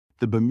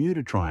The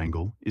Bermuda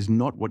Triangle is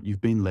not what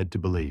you've been led to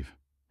believe.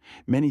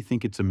 Many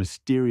think it's a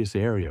mysterious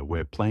area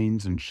where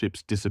planes and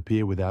ships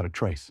disappear without a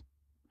trace.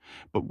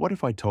 But what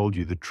if I told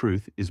you the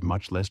truth is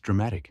much less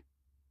dramatic?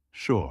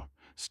 Sure,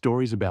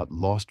 stories about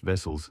lost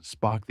vessels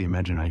spark the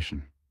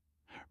imagination.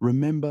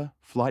 Remember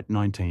Flight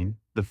 19,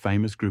 the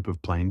famous group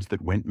of planes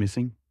that went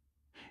missing?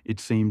 It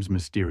seems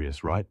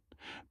mysterious, right?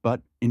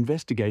 But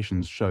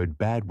investigations showed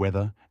bad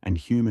weather and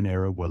human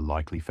error were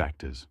likely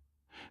factors.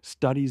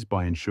 Studies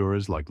by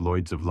insurers like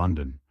Lloyd's of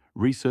London,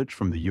 research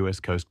from the US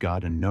Coast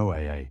Guard and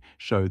NOAA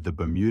showed the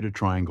Bermuda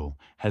Triangle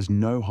has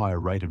no higher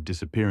rate of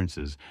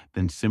disappearances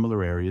than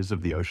similar areas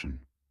of the ocean.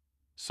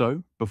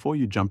 So, before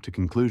you jump to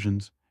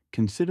conclusions,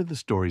 consider the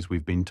stories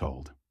we've been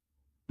told.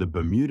 The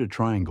Bermuda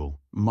Triangle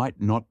might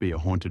not be a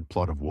haunted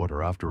plot of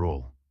water after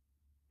all.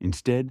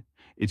 Instead,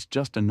 it's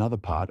just another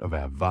part of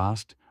our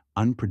vast,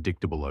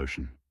 unpredictable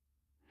ocean.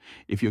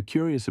 If you're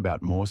curious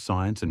about more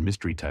science and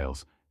mystery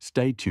tales,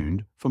 stay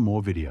tuned for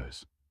more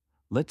videos.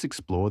 Let's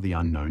explore the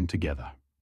unknown together.